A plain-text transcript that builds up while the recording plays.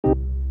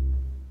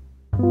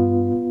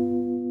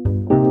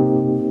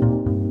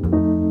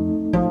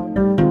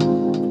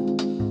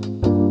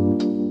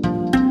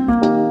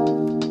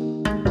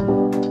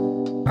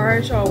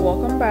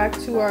back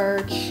to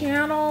our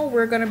channel.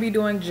 We're gonna be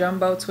doing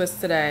jumbo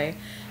twists today,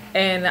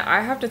 and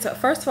I have to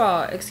first of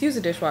all, excuse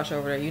the dishwasher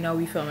over there. You know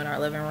we film in our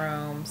living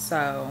room,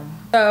 so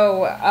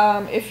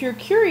if you're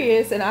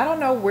curious, and I don't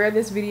know where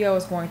this video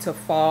is going to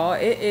fall,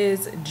 it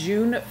is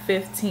June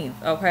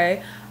 15th.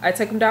 Okay, I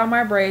took them down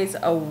my braids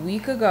a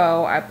week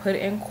ago. I put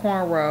in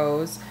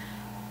cornrows.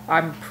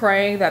 I'm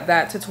praying that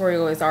that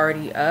tutorial is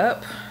already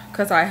up,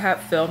 because I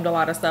have filmed a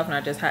lot of stuff and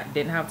I just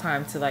didn't have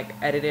time to like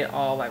edit it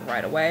all like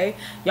right away.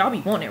 Y'all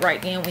be wanting it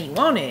right then when you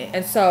want it.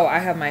 And so I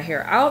have my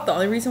hair out. The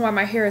only reason why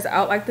my hair is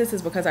out like this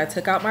is because I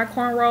took out my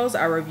cornrows.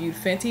 I reviewed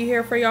Fenty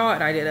hair for y'all,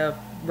 and I did a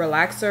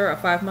relaxer, a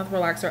 5-month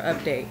relaxer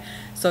update.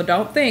 So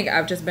don't think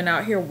I've just been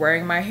out here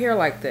wearing my hair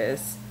like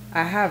this.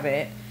 I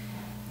haven't.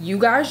 You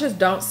guys just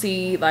don't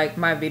see like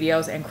my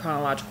videos in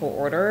chronological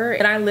order.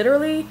 And I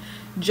literally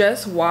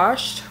just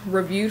washed,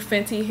 reviewed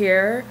Fenty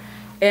hair,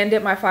 and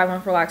did my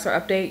 5-month relaxer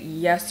update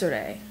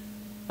yesterday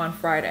on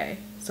Friday.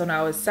 So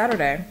now it's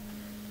Saturday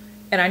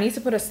and I need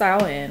to put a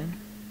style in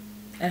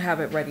and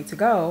have it ready to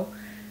go.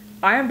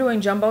 I am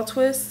doing jumbo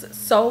twists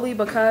solely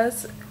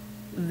because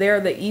they're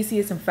the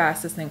easiest and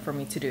fastest thing for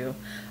me to do.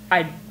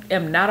 I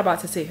am not about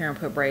to sit here and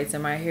put braids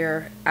in my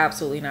hair.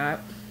 Absolutely not.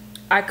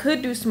 I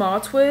could do small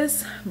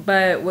twists,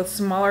 but with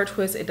smaller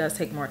twists, it does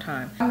take more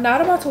time. I'm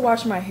not about to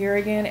wash my hair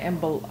again and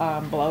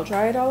blow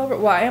dry it all over.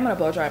 Well, I am gonna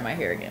blow dry my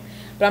hair again,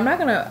 but I'm not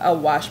gonna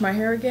wash my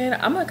hair again.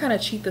 I'm gonna kind of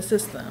cheat the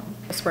system.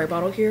 A spray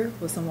bottle here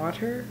with some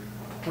water.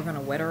 We're gonna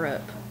wet her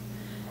up.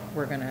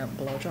 We're gonna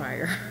blow dry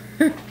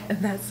her. And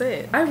that's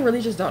it. I really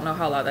just don't know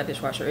how loud that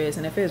dishwasher is,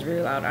 and if it is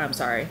really loud, I'm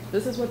sorry.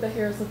 This is what the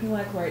hair is looking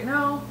like right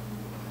now.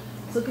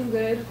 It's looking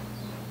good.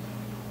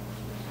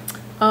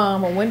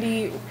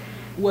 Wendy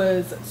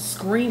was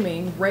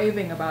screaming,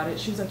 raving about it.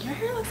 She was like, your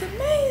hair looks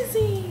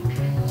amazing.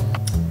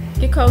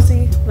 Get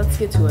cozy, let's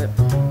get to it.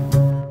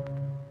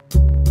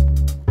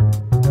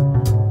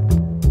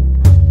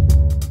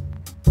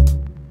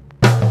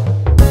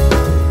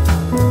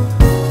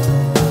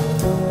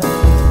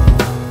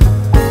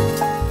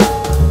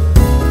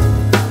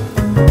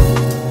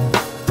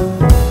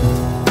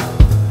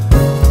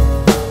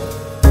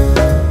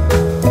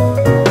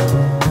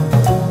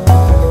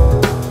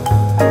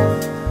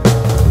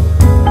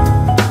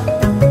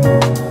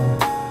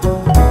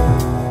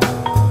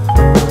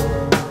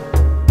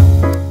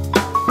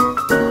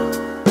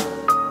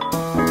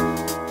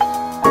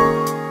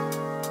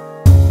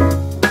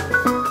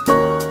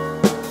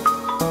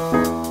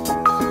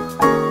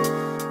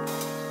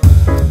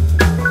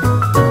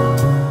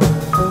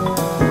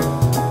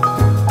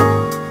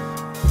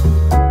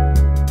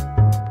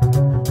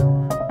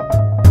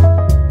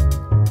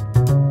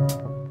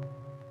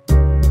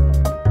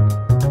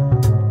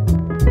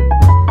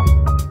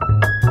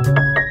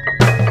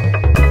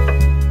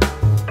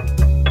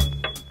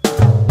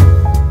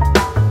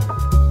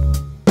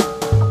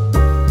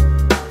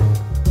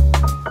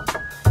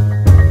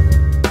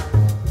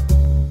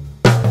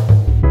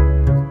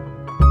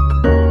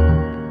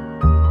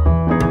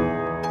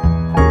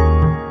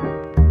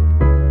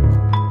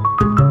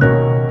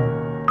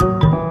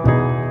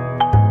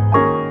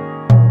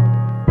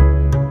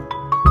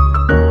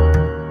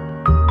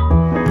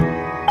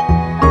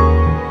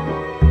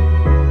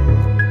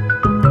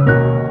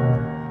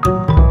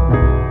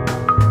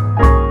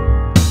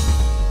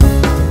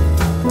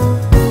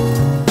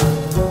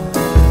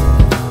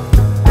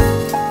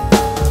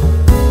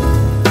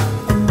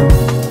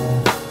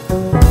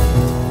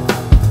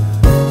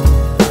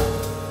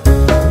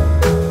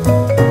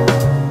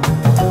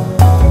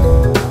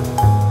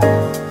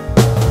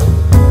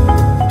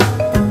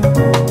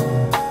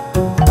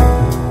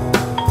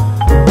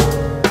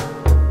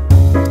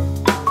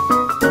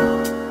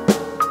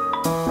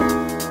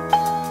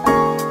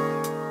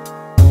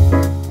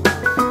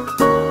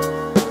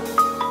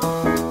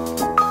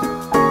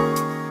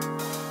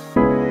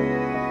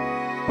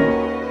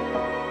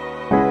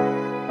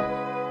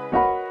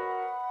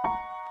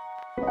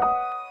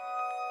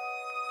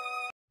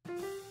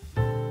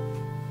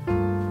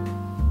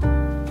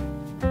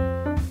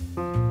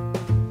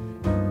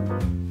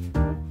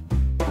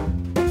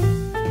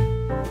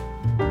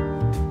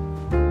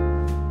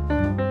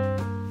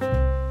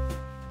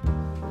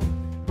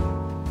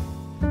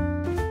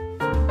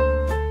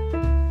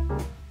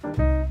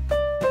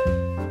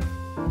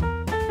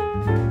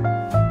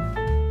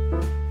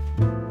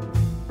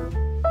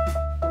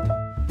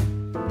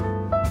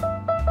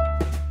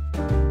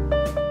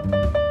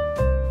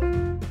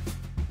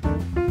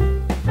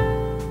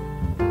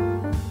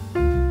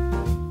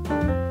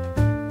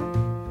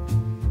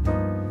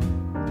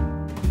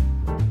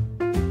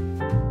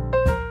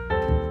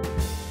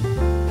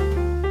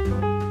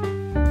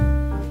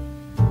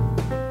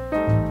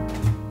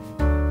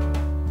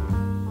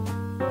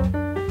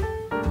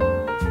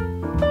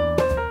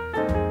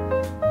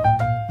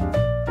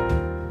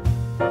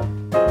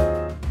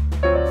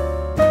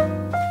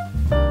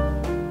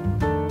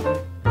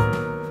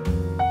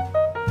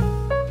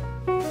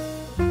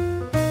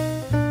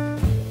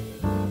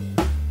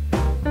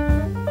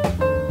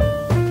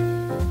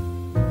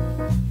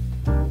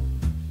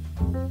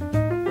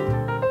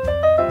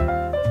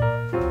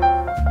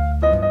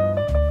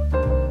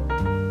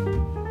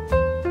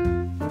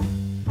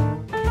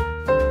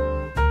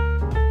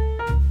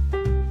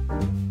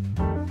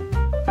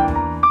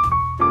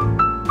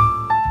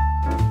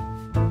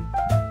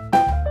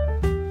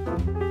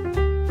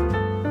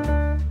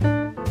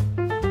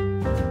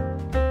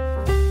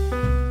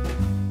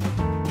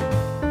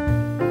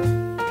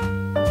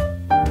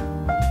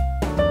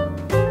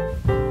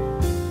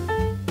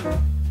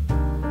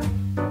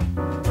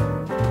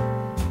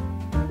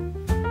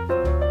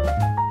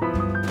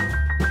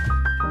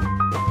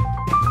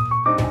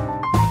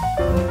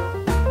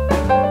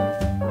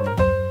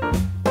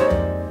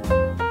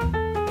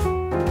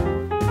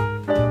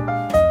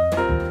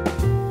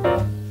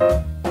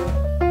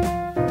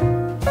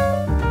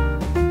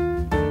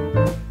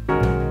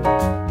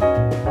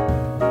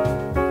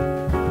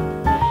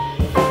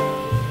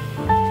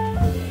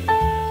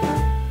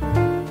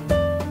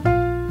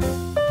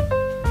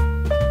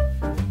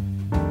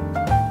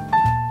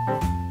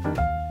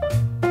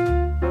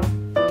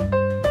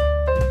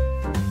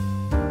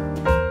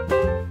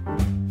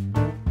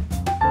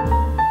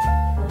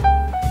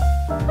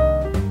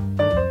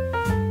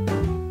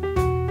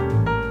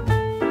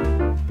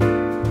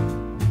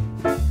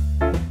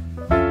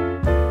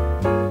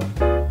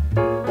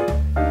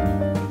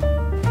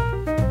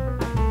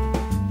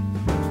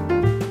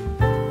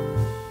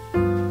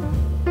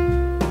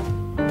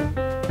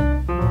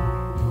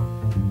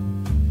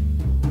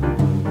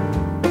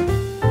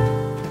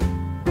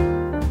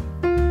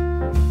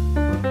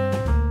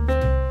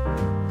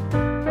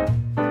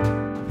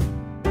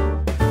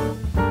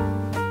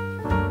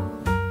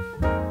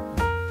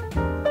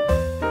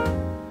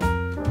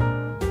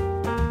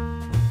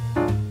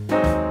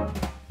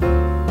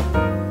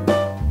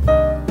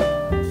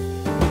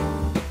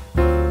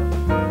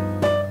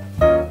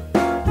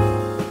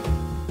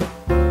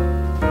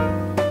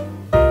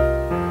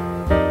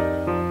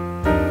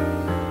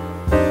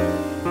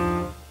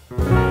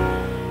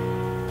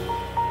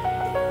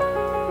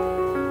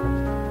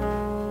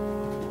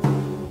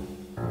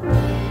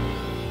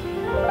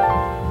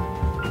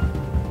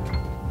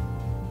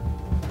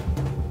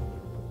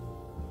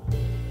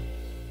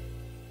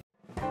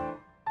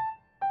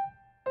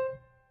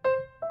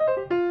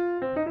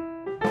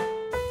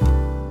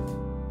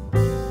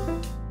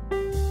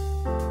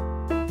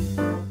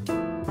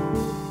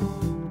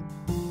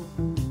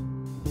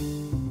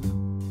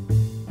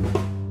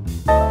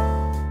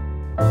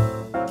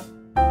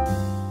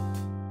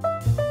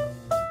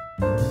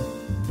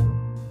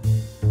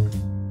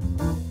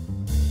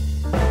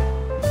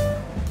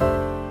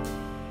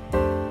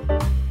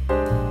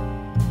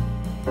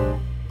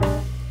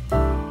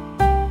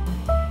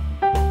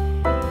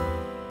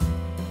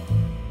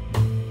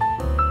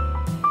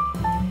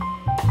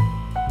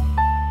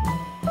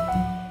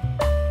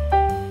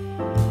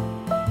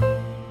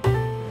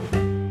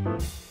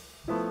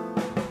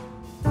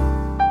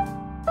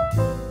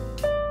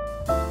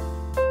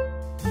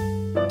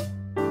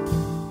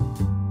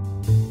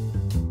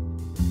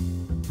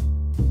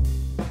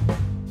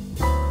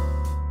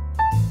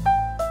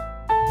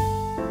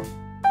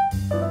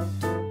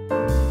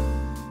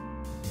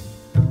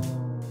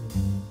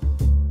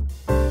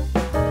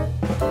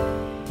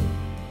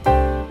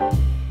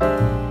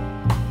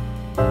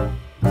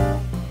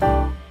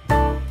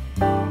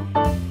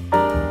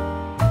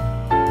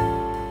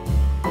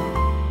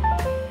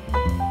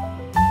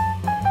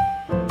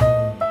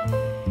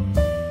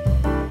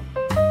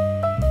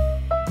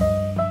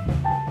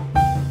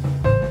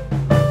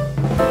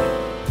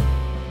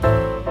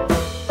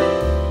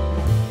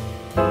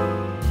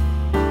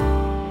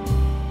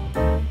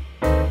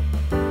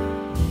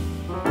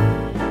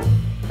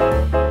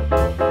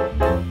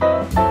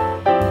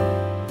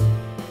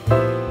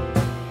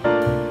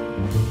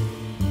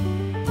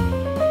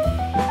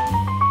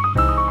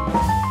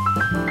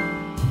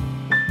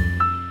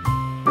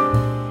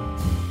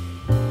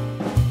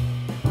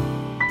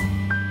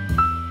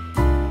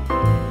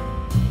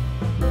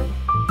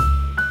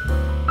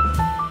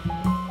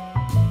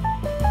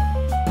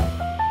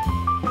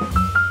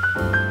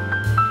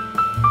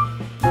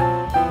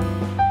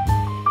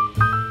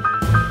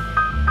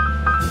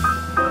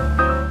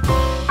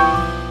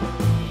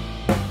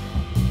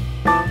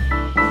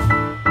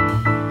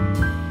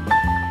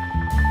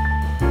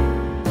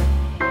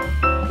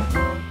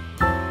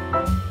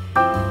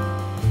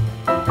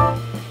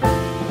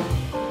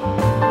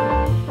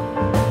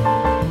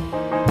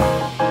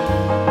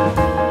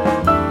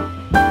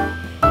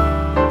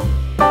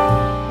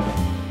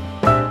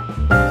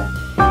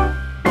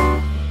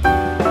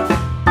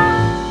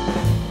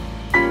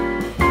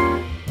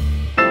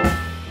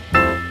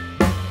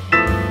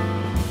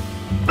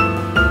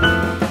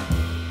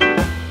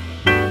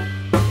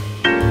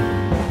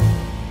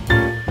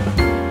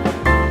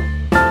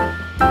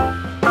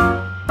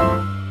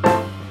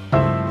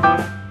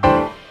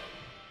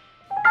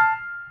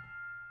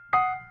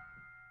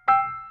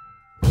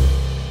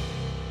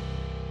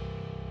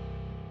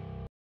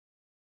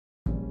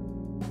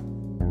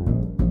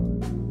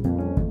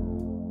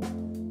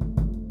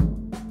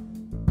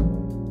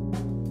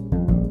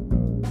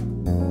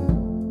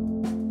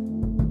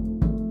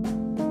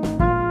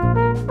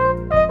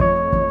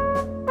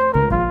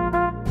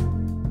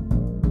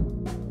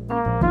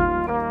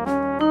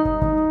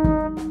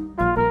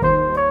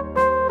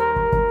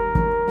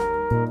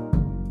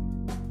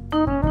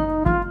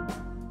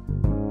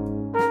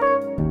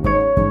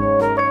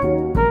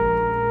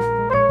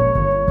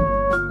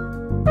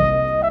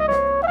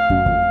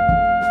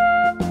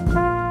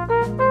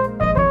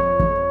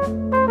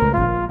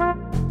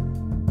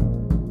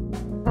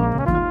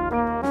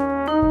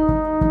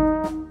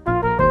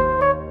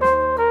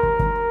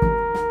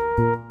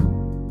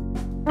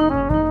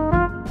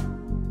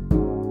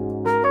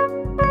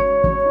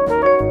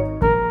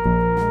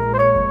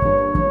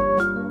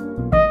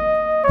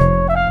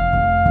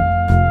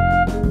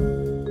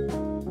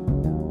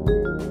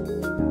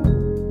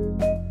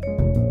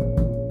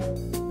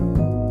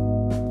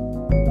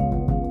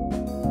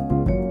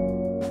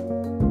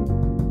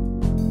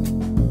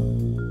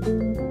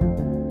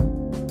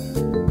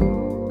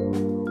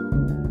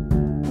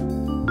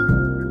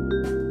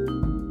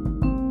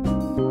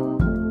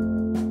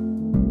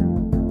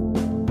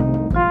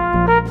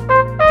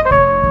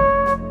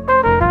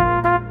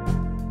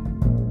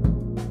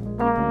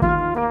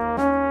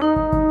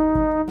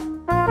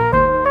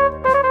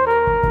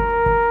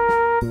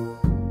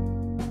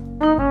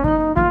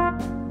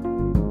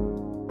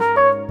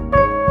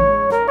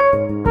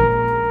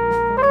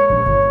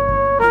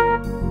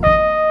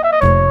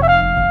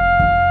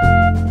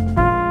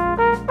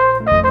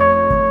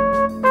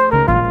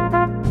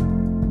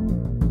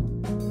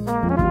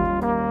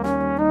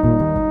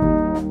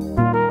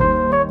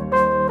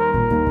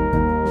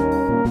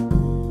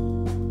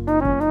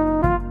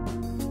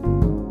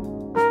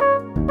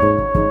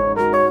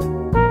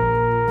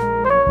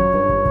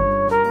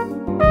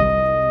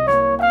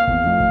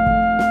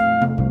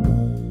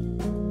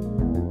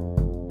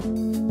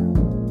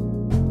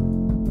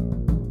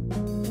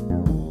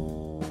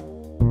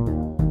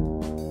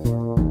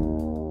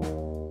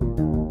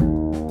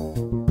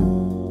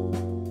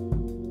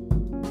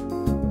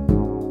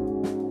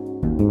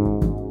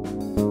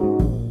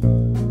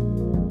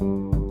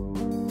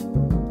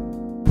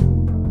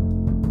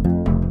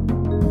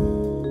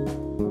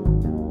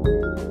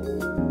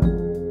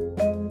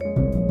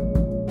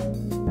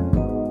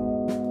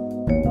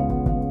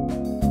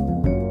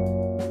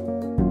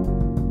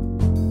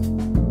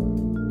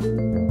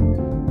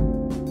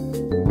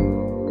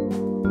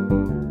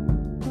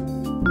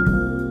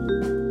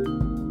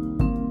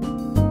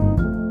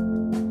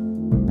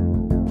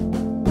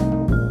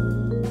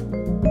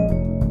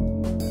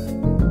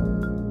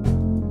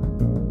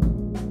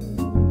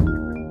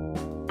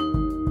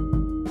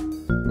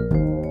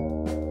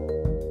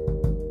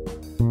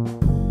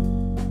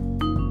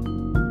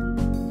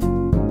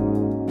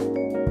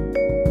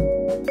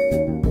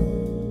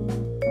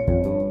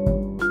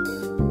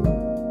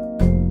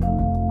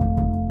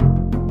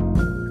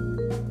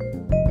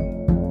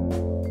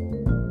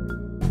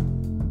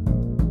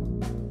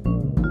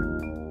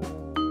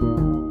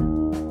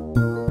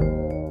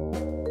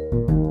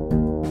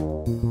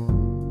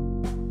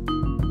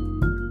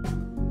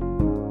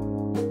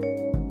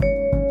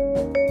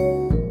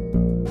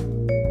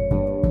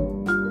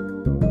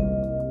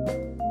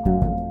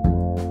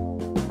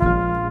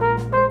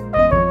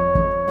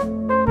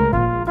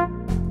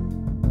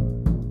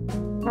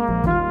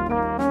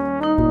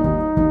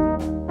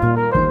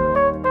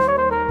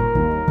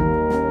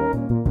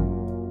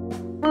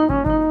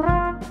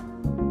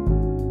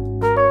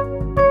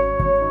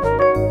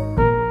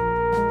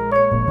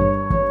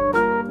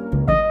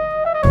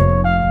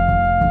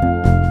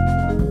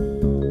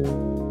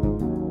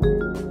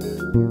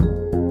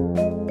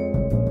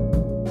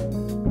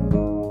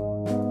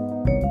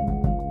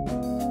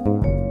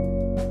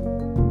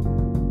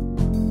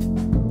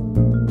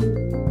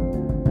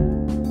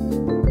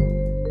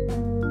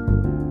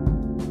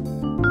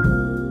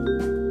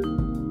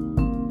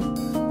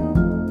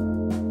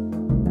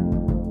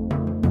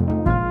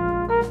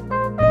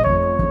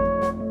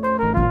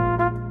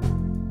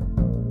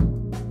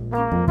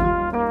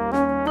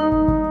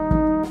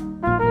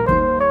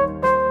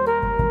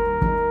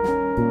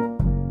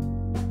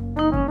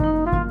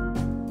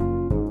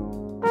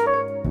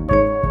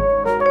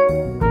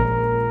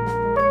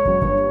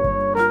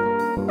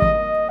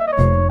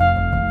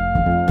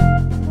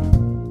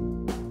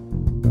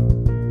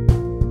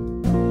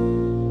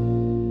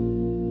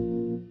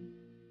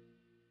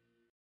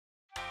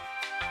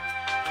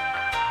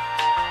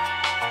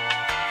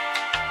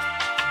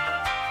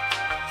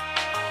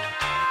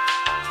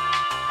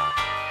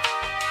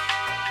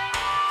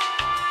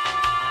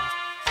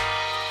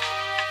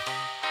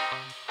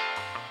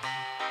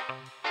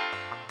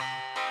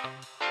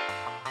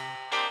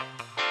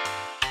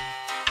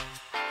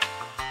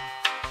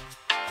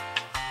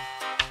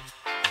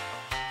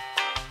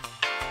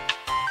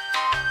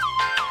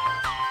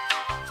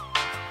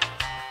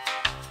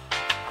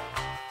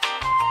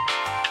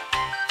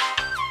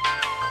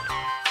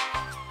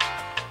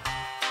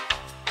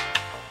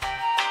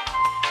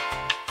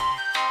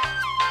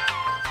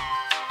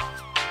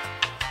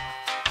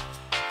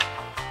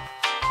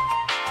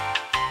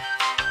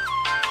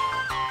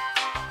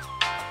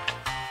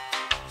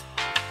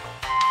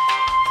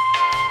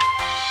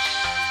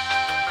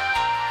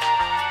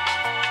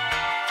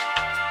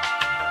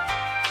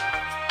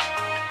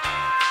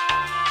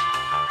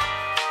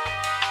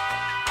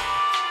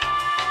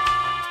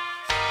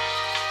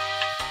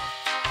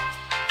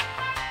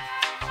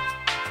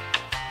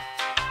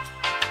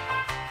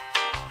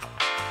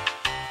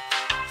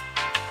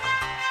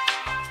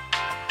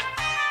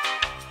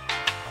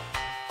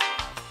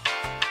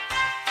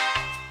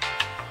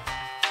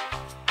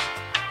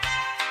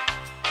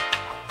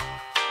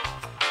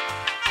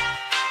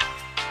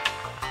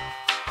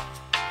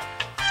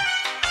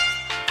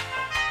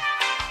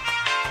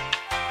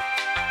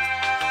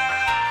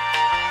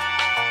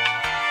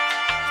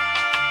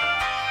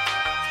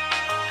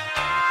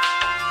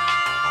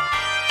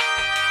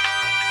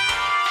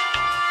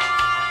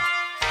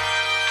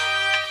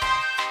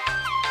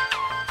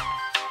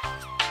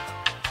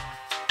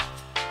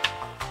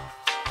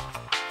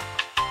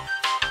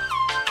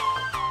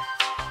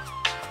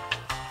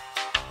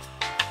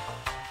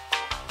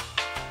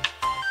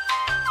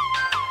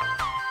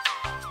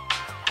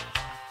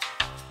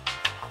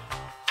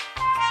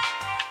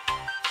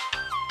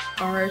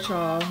 All right,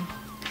 y'all,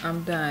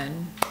 I'm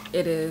done.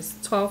 It is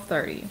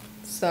 12:30,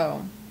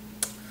 so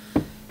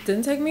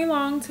didn't take me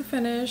long to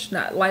finish.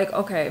 Not like,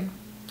 okay,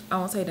 I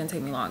won't say it didn't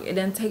take me long. It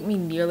didn't take me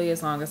nearly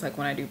as long as like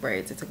when I do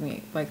braids. It took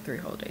me like 3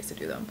 whole days to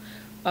do them.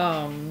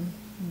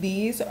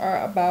 These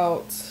are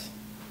about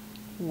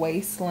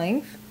waist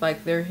length.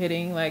 Like they're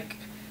hitting, like,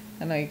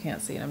 I know you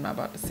can't see it. I'm not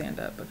about to stand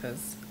up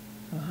because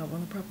I don't have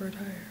on the proper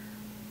attire.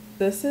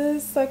 This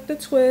is like the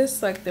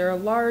twist, like they're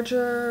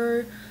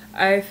larger.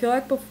 I feel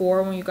like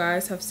before when you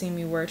guys have seen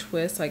me wear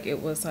twists, like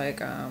it was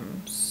like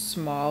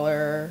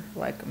smaller,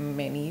 like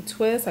mini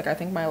twists. Like I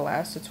think my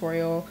last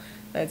tutorial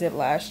that I did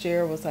last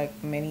year was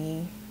like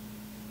mini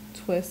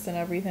twists and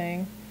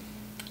everything.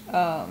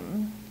 I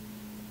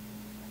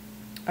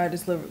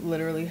just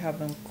literally have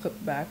them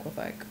clipped back with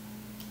like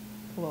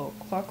a little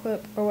claw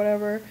clip or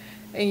whatever.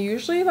 And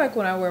usually like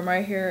when I wear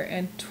my hair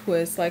in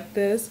twists like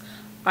this,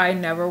 I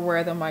never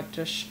wear them like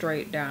just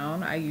straight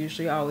down. I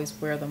usually always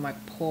wear them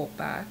like pulled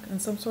back in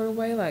some sort of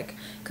way, like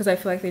because I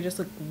feel like they just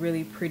look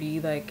really pretty,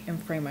 like,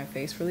 and frame my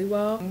face really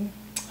well.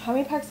 How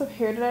many packs of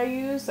hair did I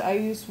use? I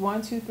used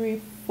 1, 2,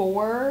 3,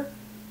 4.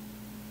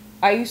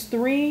 I used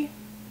 3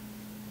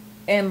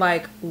 and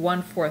like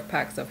 1/4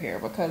 packs of hair,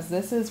 because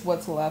this is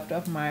what's left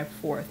of my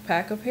 4th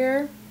pack of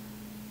hair.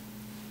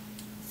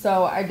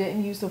 So I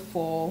didn't use the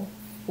full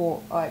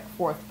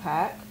 4th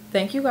pack.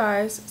 Thank you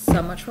guys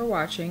so much for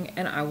watching,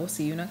 and I will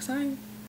see you next time.